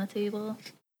fist on the table.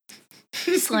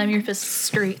 Slam your fist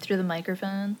straight through the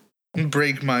microphone.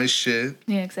 Break my shit.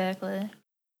 Yeah, exactly.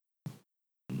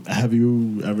 Have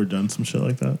you ever done some shit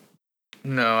like that?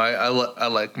 No, I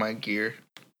like my gear.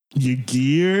 Your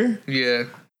gear? Yeah.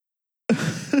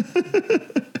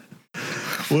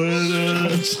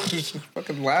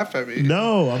 Fucking laugh at me.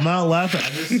 No, I'm not laughing.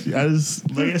 I just,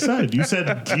 like I said, you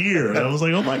said gear. And I was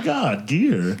like, oh my God,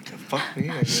 gear. Fuck me.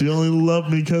 I guess. She only loved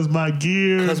me because my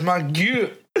gear. Cause my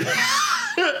gear.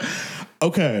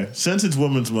 Okay, since it's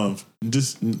Women's Month,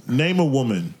 just name a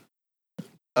woman.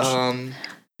 Maya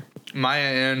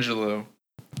Angelou.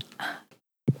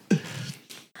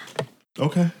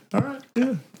 Okay, all right,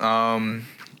 yeah.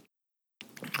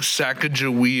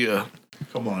 Sacagawea.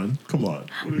 Come on.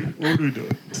 What are we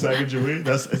doing? Sacagawea?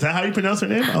 Is that how you pronounce her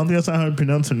name? I don't think that's not how you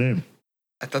pronounce her name.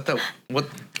 I thought that. What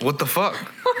the fuck?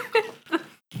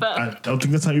 I don't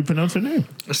think that's how you pronounce her name.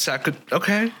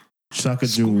 Okay.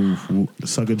 Sacagawea?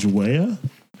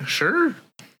 Sure.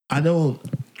 I don't.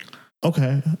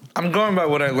 Okay. I'm going by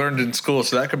what I learned in school,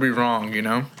 so that could be wrong, you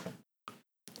know?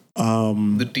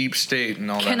 The deep state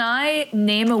and all Can that. I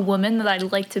name a woman that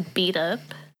I'd like to beat up?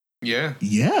 Yeah.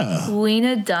 Yeah.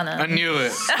 Lena Dunham. I knew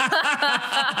it.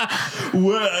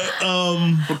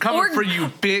 Well, We're coming Or- for you,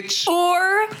 bitch.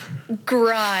 Or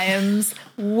Grimes.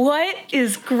 What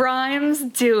is Grimes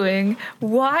doing?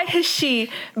 Why has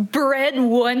she bred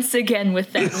once again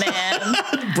with that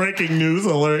man? breaking news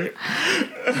alert.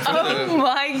 Oh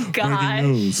my Breaking god.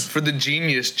 news. For the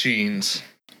genius genes.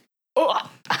 Oh,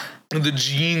 The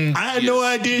gene. I had no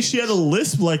idea she had a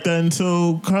lisp like that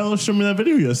until Carlos showed me that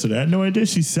video yesterday. I had no idea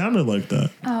she sounded like that.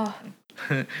 oh.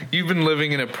 You've been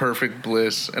living in a perfect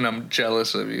bliss, and I'm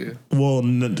jealous of you. Well,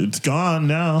 it's gone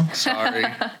now. Sorry.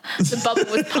 The bubble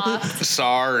was popped.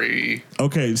 Sorry.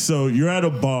 Okay, so you're at a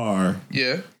bar.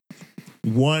 Yeah.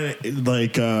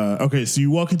 Okay, so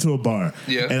you walk into a bar.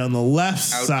 Yeah. And on the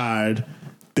left Ouch. side,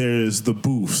 there's the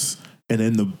booths. And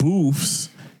in the booths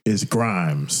is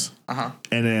Grimes. Uh-huh.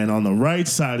 And then on the right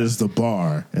side is the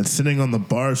bar. And sitting on the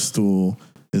bar stool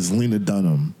is Lena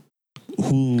Dunham.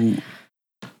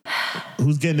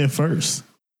 Who's getting it first?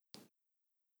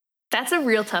 That's a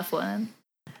real tough one.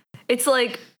 It's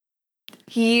like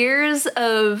years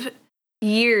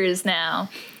now.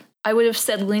 I would have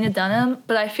said Lena Dunham,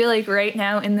 but I feel like right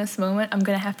now in this moment, I'm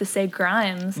gonna have to say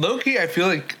Grimes. Low-key, I feel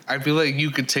like you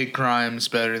could take Grimes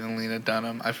better than Lena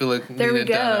Dunham. I feel like There we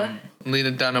go. Lena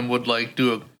Dunham would like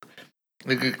do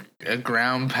a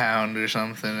ground pound or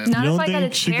something. And, Not You if don't I got a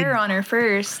think she chair could- on her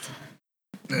first.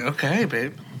 okay,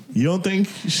 babe. You don't think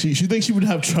she think she would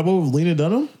have trouble with Lena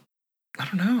Dunham? I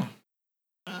don't know.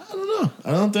 I don't know.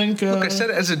 I don't think. Look, I said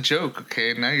it as a joke.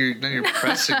 Okay, now you're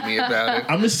pressing me about it.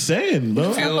 I'm just saying,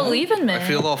 bro. I Don't believe in me. I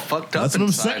feel all fucked up. That's what I'm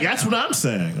inside saying. That's now. what I'm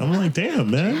saying. I'm like, damn,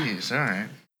 man. Jeez, all right.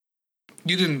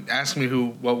 You didn't ask me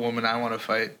what woman I want to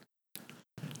fight.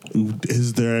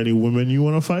 Is there any women you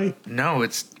want to fight? No,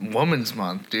 it's Women's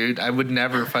Month, dude. I would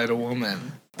never fight a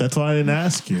woman. That's why I didn't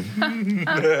ask you.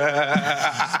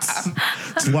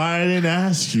 That's why I didn't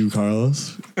ask you,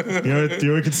 Carlos. You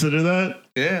ever consider that?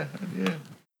 Yeah.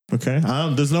 Okay.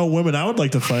 There's no women I would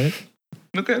like to fight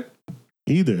Okay,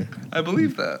 either. I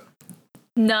believe that.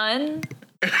 None.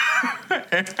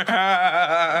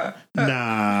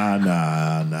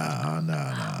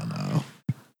 Nah.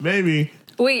 Maybe.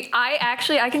 Wait,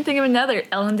 I can think of another.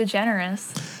 Ellen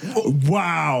DeGeneres.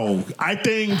 Wow. I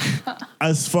think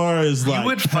as far as like You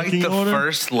would fight pecking the order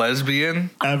first lesbian?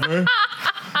 ever,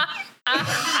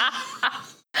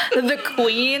 The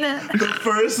Queen. the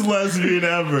first lesbian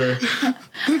ever.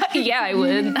 Yeah, I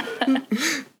would.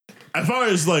 as far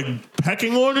as like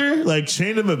pecking order, like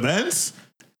chain of events,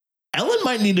 Ellen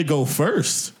might need to go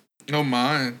first Oh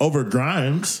my. over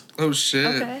Grimes. Oh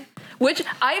shit. Okay. Which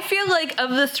I feel like of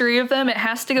the three of them, it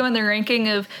has to go in the ranking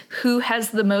of who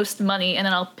has the most money, and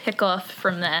then I'll pick off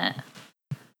from that.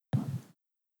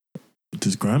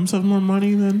 Does Grimes have more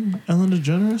money than Ellen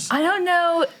DeGeneres? I don't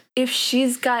know if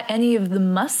she's got any of the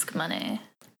Musk money.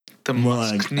 The More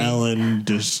Musk like knee. Ellen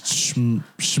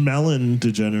Schmellen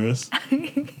DeGeneres.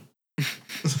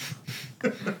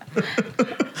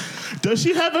 Does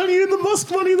she have any of the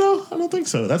Musk money though? I don't think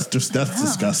so. That's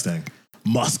disgusting.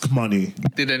 Musk money.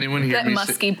 Did anyone hear That me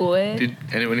musky boy. Did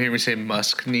anyone hear me say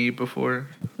Musk knee before?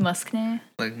 Muskney.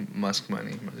 Like Musk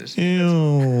money. Just-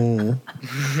 Ew.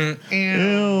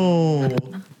 Ew.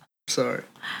 Sorry.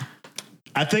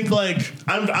 I think like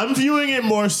I'm viewing it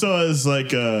more so as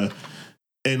like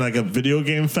in like a video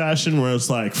game fashion where it's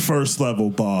like first level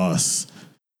boss,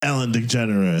 Ellen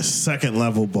DeGeneres, second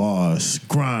level boss,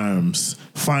 Grimes,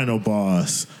 final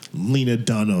boss, Lena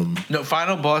Dunham. No,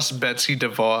 final boss Betsy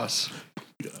DeVos.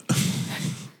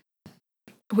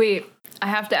 Wait, I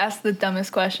have to ask the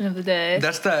dumbest question of the day.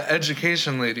 That's the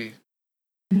education lady.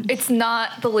 It's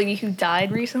not the lady who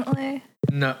died recently?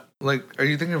 No, like, are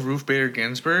you thinking of Ruth Bader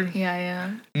Ginsburg? Yeah, I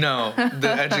am. No, the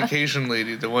education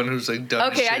lady, the one who's like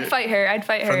done Okay, shit I'd fight her. I'd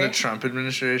fight from her. the Trump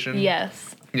administration.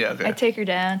 Yes. Yeah. Okay. I'd take her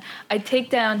down. I'd take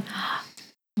down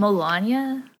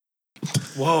Melania.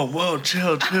 Whoa,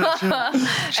 chill.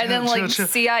 And then like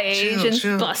CIA agents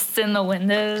busts in the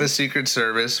windows. The Secret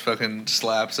Service fucking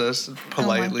slaps us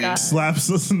politely. God. Slaps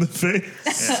us in the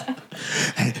face.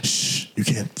 Hey, shh! You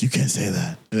can't say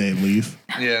that. And they leave.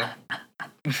 Yeah.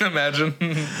 Imagine.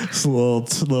 It's a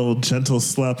little gentle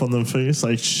slap on the face.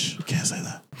 Like, shh! You can't say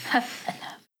that.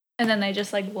 And then they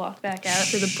just like walk back out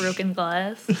through the broken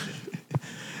glass.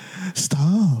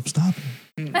 Stop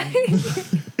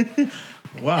it.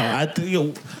 Wow. I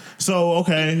think so.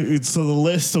 Okay. So the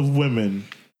list of women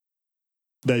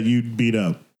that you'd beat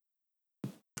up: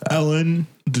 Ellen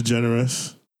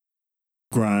DeGeneres,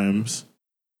 Grimes,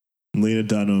 Lena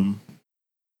Dunham,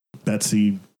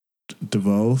 Betsy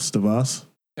DeVos.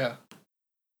 Yeah.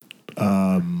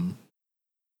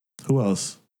 Who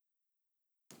else?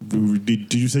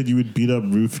 Did you say you would beat up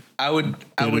Ruth? I would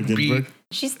Bader beat. Ginsburg?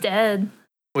 She's dead.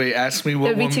 Wait, ask me That what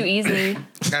would be woman. too easy.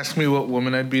 Ask me what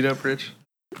woman I'd beat up, Rich.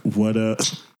 What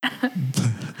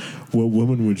what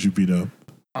woman would you beat up?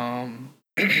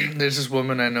 There's this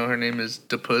woman I know. Her name is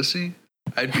DePussy.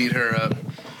 I'd beat her up.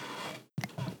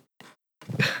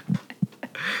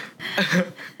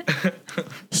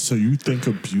 So you think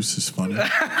abuse is funny? No,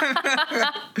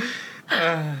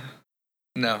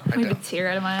 I Like a don't. tear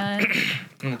out of my eye.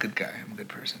 I'm a good guy. I'm a good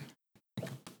person.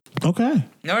 Okay.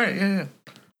 All right, yeah.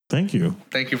 Thank you.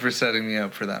 Thank you for setting me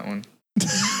up for that one.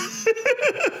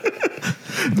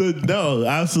 No,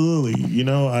 absolutely. You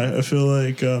know, I feel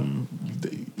like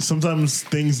sometimes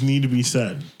things need to be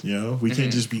said. You know, we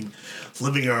can't just be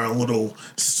living our little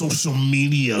social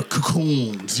media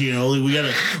cocoons. You know, we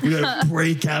gotta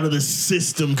break out of the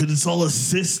system because it's all a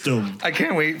system. I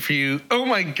can't wait for you. Oh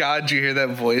my God, do you hear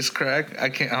that voice crack? I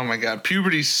can't. Oh my God,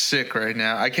 puberty's sick right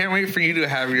now. I can't wait for you to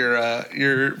have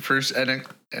your first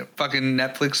fucking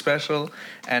Netflix special,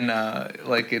 and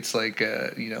like it's like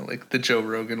like the Joe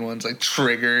Rogan ones, like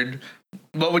Triggered.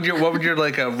 What would your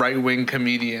like a right wing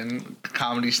comedian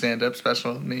comedy stand up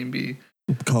special name be?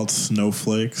 Called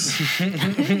Snowflakes.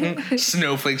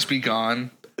 Snowflakes Be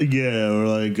Gone. Yeah, or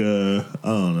like I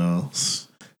don't know,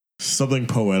 something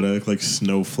poetic like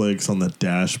snowflakes on the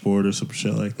dashboard or some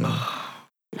shit like that.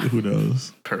 Who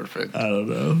knows? Perfect. I don't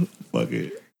know. Fuck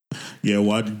it. Yeah,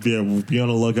 be on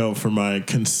the lookout for my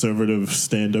conservative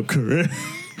stand-up career.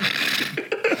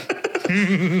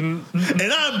 And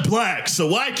I'm black,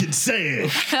 so I can say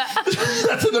it.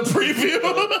 That's in the preview.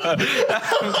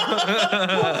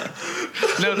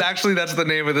 No, actually, that's the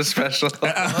name of the special.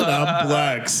 I'm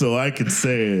black, so I can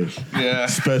say it. Yeah.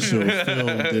 Special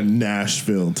filmed in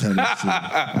Nashville, Tennessee.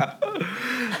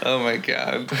 Oh my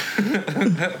God.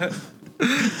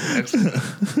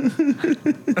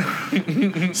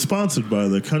 Sponsored by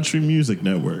the Country Music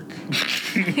Network.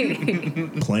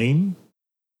 Plane?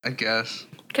 I guess.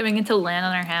 Coming in to land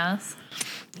on our house.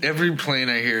 Every plane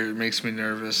I hear makes me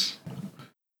nervous.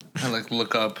 I like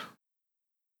look up.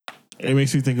 It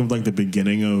makes me think of like the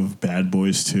beginning of Bad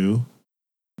Boys 2.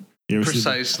 You ever see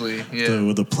Precisely. Yeah.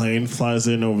 where the plane flies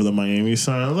in over the Miami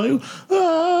sign? I'm like,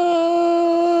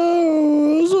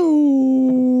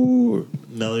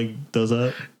 Nelly does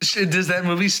that? Does that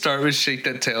movie start with Shake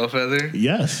That Tail Feather?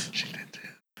 Yes. Shake that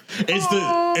tail.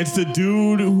 It's the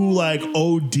dude who like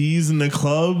ODs in the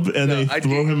club and No, they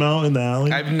throw him out in the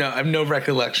alley. I've no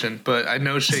recollection, but I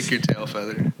know "Shake Your Tail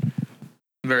Feather."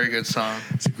 Very good song.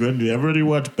 It's a good. Everybody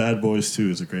watch Bad Boys 2.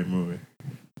 It's a great movie.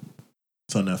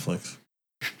 It's on Netflix.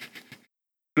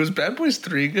 Was Bad Boys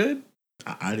 3 good?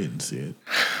 I didn't see it.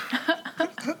 I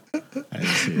didn't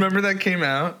see it. Remember that came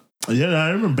out? Yeah, I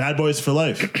remember Bad Boys for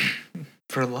Life.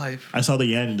 For life. I saw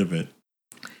the end of it.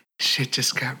 Shit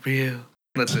just got real.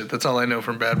 That's it. That's all I know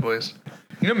from Bad Boys.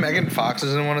 You know Megan Fox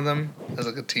is in one of them as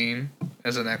like a teen,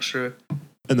 as an extra.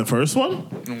 In the first one?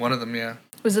 In one of them, yeah.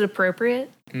 Was it appropriate?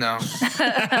 No.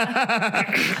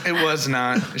 It was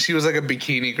not. She was like a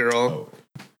bikini girl.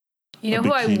 You know A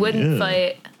who I bikini, wouldn't yeah.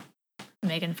 fight?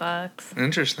 Megan Fox.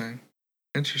 Interesting.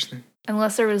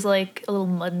 Unless there was like a little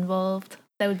mud involved.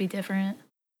 That would be different.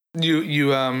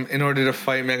 You in order to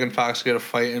fight Megan Fox, you gotta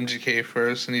fight MGK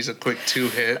first, and he's a quick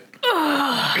 2-hit.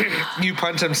 You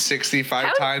punch him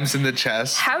 65 times in the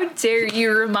chest. How dare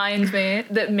you remind me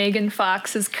that Megan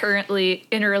Fox is currently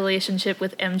in a relationship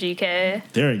with MGK?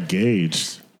 They're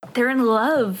engaged. They're in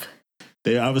love.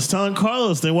 I was telling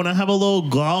Carlos they want to have a little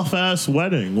golf ass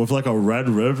wedding with like a red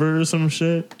river or some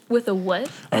shit. With a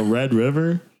what? A red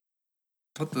river?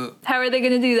 What the? How are they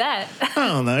going to do that? I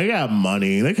don't know. They got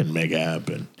money. They can make it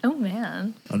happen. Oh,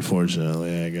 man.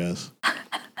 Unfortunately, I guess.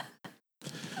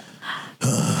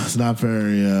 It's not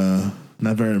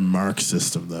very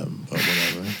Marxist of them, but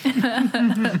whatever.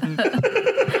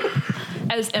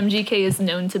 As MGK is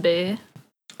known to be.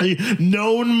 A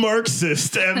known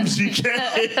Marxist, MGK.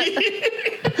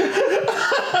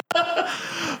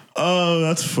 Oh,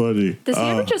 that's funny. Does he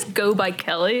ever just go by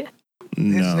Kelly?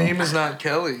 No. His name is not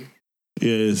Kelly.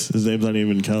 Yeah, his name's not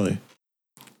even Kelly.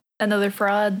 Another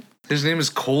fraud. His name is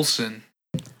Coulson.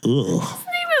 Ugh. His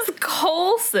name is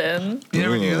Coulson. You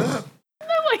never knew that? No,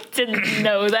 I didn't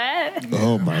know that.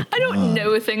 Oh my god. I don't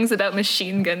know things about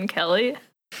Machine Gun Kelly.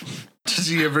 Does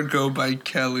he ever go by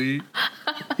Kelly?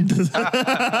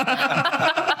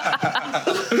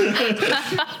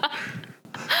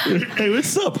 Hey,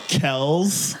 what's up,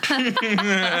 Kels?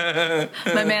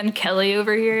 My man Kelly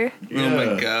over here. Oh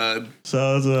my god.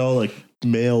 So it's all like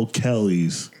male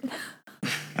Kellys.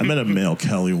 I met a male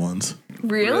Kelly once.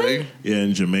 Really? Yeah,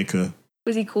 in Jamaica.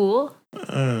 Was he cool?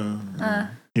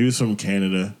 He was from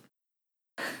Canada.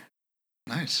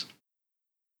 Nice.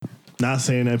 Not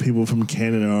saying that people from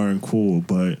Canada aren't cool,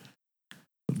 but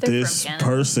They're this from Canada.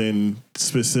 person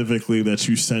specifically that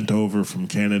you sent over from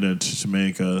Canada to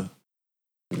Jamaica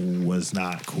was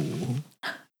not cool.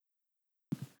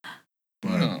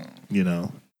 Wow. You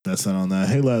know, that's not on that.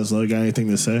 Hey, Laszlo, got anything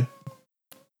to say?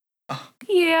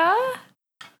 Yeah.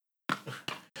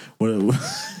 What?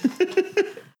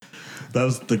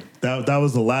 that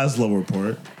was the Laszlo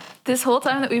report. This whole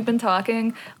time that we've been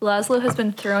talking, Laszlo has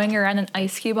been throwing around an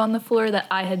ice cube on the floor that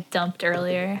I had dumped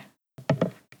earlier.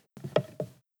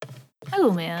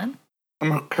 Oh, man.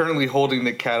 I'm currently holding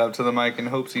the cat up to the mic in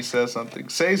hopes he says something.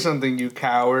 Say something, you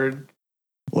coward.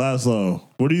 Laszlo,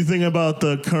 what do you think about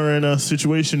the current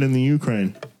situation in the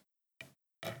Ukraine?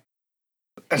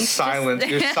 Silence.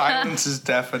 Your silence is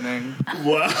deafening.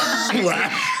 What?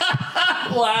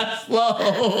 Laszlo.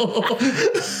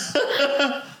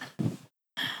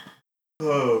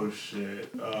 Oh shit.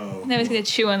 Oh. Now he's going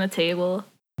to chew on the table.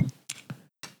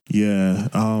 Yeah.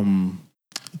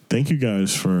 Thank you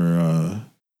guys for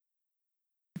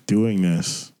doing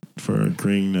this, for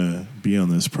agreeing to be on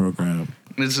this program.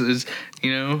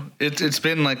 It's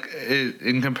been like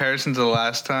in comparison to the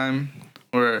last time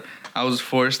where I was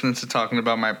forced into talking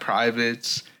about my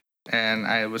privates and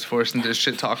I was forced into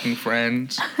shit talking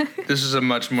friends. This is a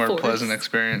much more Forced. pleasant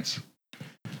experience.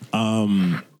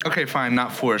 Um, Okay, fine,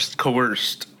 not forced,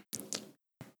 coerced.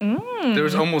 There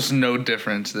was almost no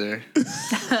difference there.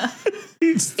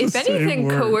 it's the If same anything,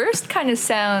 word. coerced kind of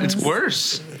sounds It's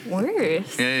worse.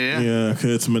 worse. Yeah. Yeah, 'cause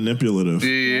it's manipulative.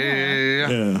 Yeah.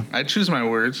 Yeah. I choose my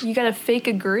words. You got to fake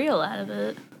a grill out of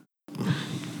it.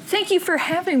 Thank you for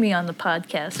having me on the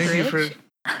podcast, Thank you Rich.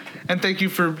 thank you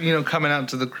for coming out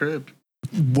to the crib.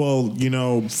 Well,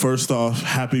 first off,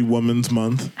 happy Women's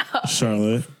Month,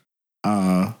 Charlotte.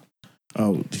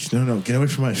 Oh, no, get away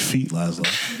from my feet, Laszlo.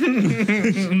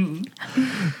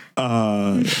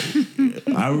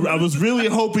 I was really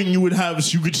hoping you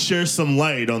could share some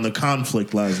light on the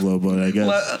conflict, Laszlo, but I guess.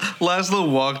 Laszlo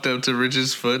walked up to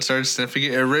Rich's foot, started sniffing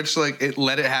it, and Rich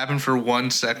let it happen for 1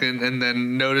 second, and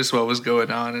then noticed what was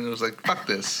going on, and it was like, "Fuck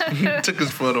this!" Took his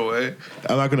foot away.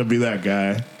 I'm not gonna be that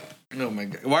guy. Oh my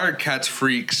god! Why are cats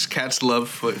freaks? Cats love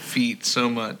feet so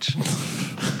much.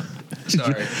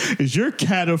 Sorry. Is your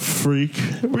cat a freak?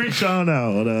 Reach on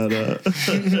out.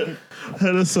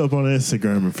 Hit us up on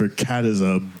Instagram if your cat is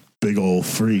a big old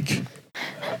freak.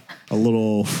 A little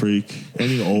old freak.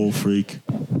 Any old freak.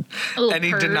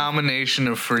 Any denomination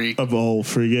of freak. Of old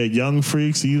freak. Yeah, young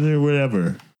freaks, either,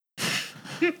 whatever.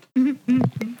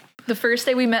 The first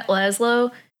day we met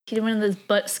Laszlo, he did one of those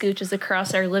butt scooches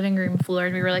across our living room floor,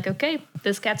 and we were like, okay,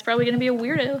 this cat's probably going to be a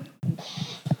weirdo.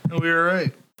 We were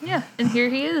right. Yeah, and here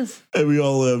he is. And we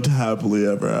all lived happily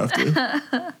ever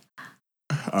after.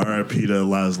 R.I.P. to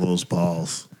Laszlo's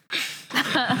balls.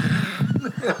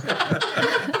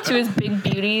 To his big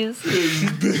beauties.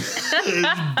 His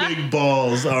big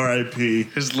balls, R.I.P.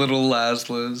 His little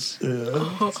Laszlo's.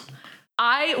 Yeah.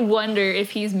 I wonder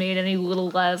if he's made any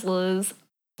little Laszlos.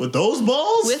 With those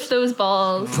balls? With those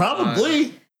balls.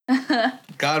 Probably.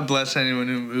 God bless anyone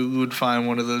who would find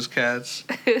one of those cats.